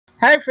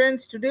Hi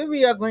friends, today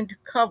we are going to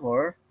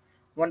cover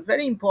one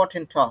very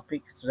important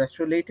topic that's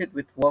related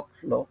with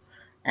workflow,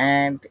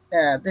 and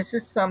this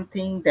is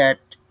something that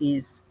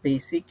is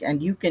basic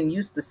and you can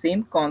use the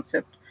same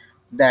concept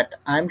that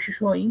I'm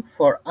showing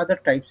for other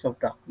types of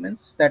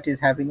documents, that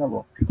is having a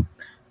workflow.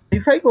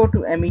 If I go to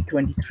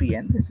ME23,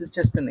 and this is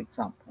just an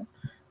example,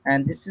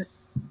 and this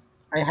is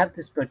I have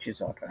this purchase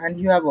order and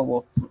you have a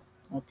workflow.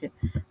 Okay,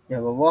 you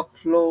have a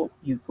workflow,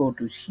 you go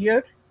to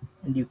here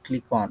and you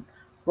click on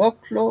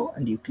workflow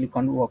and you click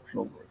on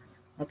workflow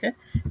overview. Okay,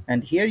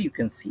 and here you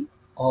can see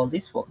all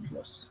these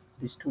workflows,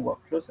 these two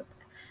workflows are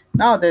there.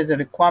 Now there's a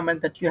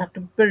requirement that you have to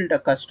build a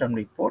custom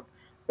report,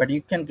 but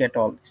you can get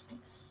all these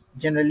things.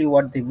 Generally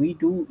what we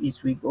do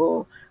is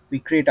we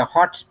create a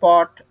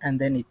hotspot and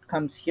then it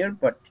comes here,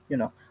 but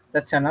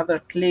that's another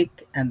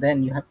click, and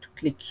then you have to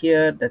click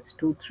here. That's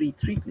three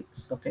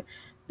clicks. Okay,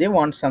 they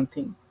want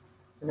something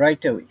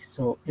right away,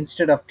 so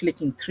instead of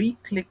clicking three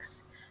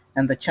clicks,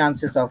 and the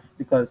chances of,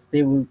 because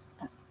they will,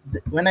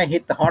 when I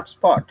hit the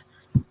hotspot,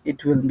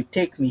 it will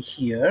take me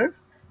here,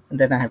 and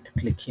then I have to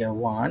click here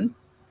one,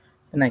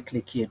 and I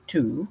click here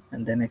two,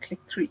 and then I click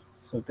three.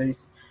 So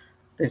there's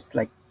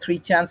like three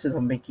chances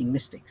of making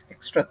mistakes,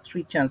 extra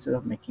three chances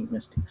of making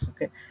mistakes.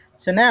 Okay,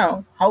 so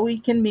now how we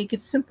can make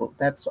it simple,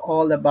 that's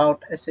all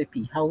about SAP,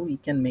 how we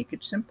can make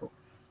it simple.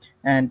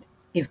 And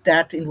if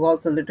that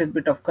involves a little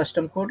bit of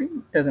custom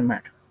coding, it doesn't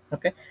matter.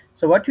 Okay,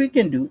 so what we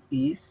can do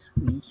is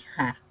we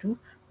have to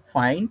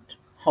find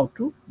how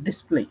to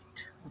display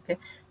it. Okay,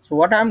 so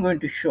what I'm going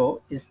to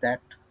show is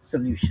that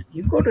solution.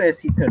 You go to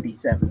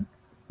SE37,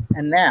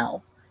 and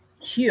now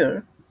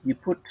here you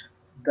put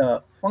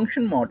the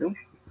function module,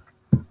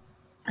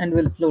 and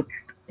we'll put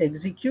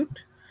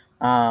execute.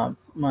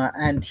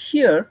 And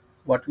here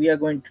what we are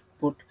going to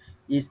put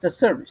is the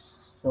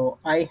service. So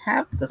I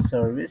have the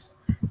service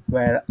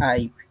where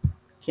I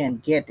can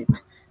get it.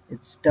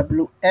 It's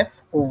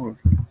WF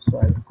overview. So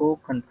I'll go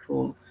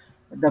control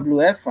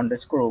WF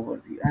underscore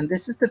overview, and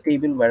this is the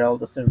table where all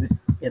the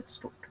service gets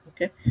stored.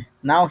 Okay,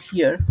 now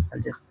here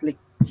I'll just click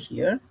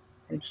here,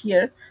 and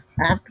here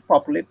I have to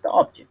populate the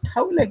object.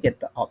 How will I get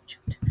the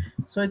object?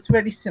 So it's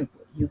very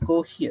simple. You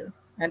go here,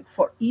 and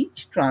for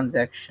each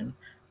transaction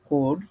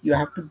code you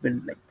have to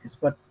build like this,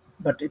 but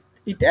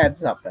it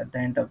adds up at the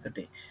end of the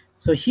day.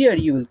 So here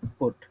you will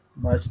put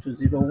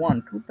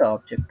bus2012, the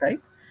object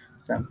type.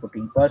 So I'm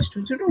putting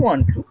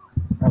bus2012.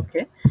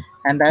 Okay,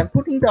 and I'm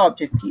putting the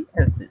object key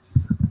as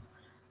this,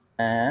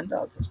 and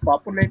I'll just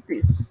populate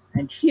this,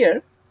 and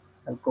here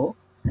I'll go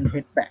and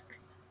hit back.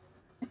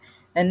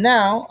 And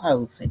now I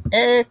will say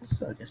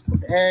X. I'll just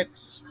put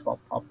X. Pop.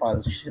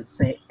 I should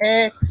say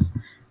X,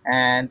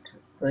 and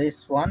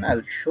this one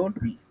I'll show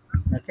B.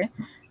 Okay,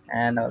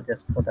 and I'll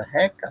just, for the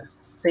heck, I'll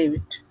just save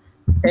it.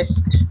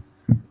 Test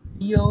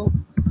PO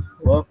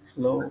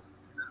workflow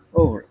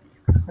overview.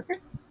 Okay,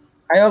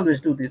 I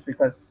always do this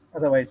because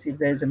otherwise, if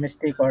there is a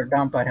mistake or a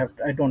dump,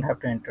 I don't have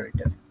to enter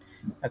it in.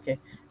 Okay,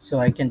 so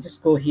I can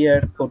just go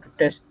here, go to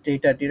test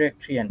data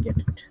directory, and get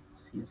it.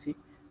 So you see,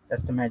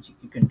 that's the magic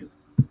you can do.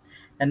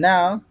 And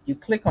now you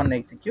click on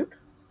execute.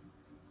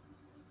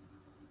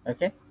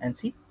 Okay, and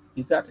see,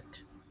 you got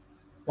it.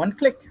 One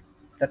click,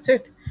 that's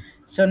it.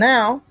 So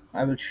now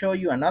I will show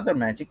you another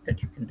magic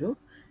that you can do.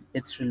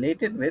 It's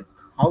related with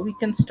how we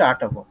can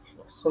start a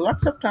workflow. So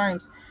lots of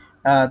times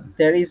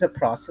there is a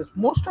process.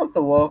 Most of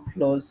the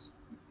workflows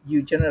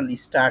you generally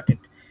start it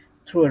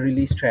through a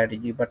release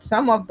strategy, but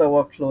some of the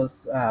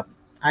workflows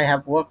I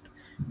have worked,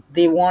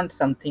 they want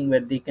something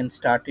where they can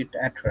start it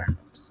at random.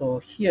 So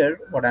here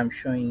what I'm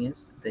showing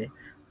is they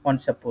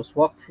want, suppose,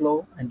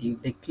 workflow, and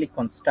they click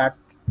on start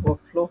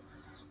workflow.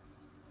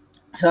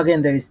 So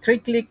again there is three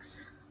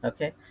clicks.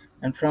 Okay,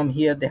 and from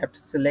here they have to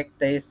select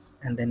this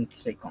and then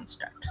click on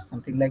start,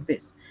 something like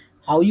this.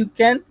 How you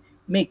can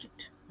make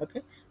it.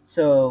 Okay,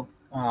 so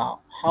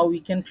how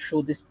we can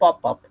show this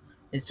pop-up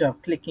instead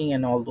of clicking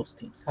and all those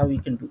things, how we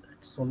can do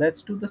that. So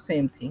let's do the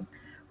same thing.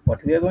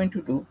 What we are going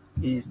to do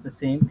is the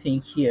same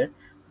thing here.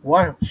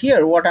 What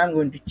I'm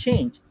going to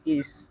change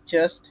is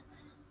just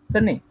the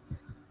name,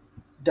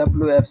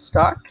 WF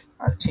start.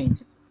 I'll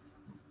change it,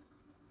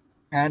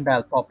 and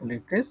I'll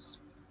populate this,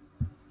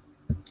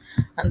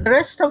 and the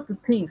rest of the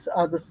things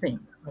are the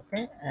same.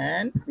 Okay,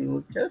 and we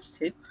will just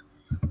hit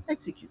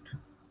execute,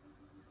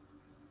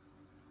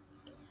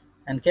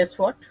 and guess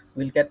what,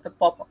 we'll get the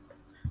pop-up.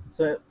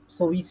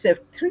 So we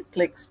save three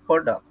clicks per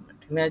document.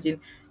 Imagine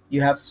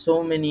you have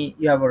so many,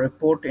 you have a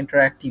report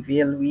interactive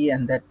ALV,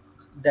 and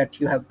that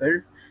you have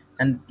built,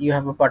 and you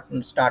have a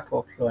button start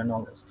workflow and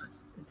all those things.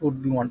 It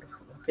would be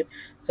wonderful. Okay,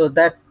 so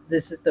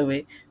this is the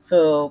way.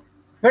 So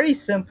very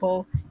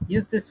simple.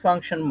 Use this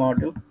function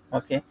module.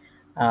 Okay,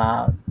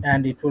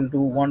 and it will do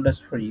wonders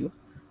for you.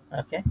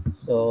 Okay,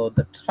 so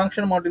the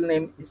function module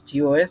name is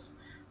GOS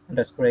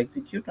underscore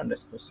execute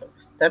underscore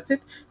service. That's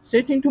it.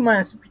 Stay tuned to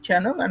my SAP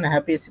channel, and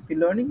happy SAP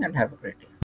learning, and have a great day.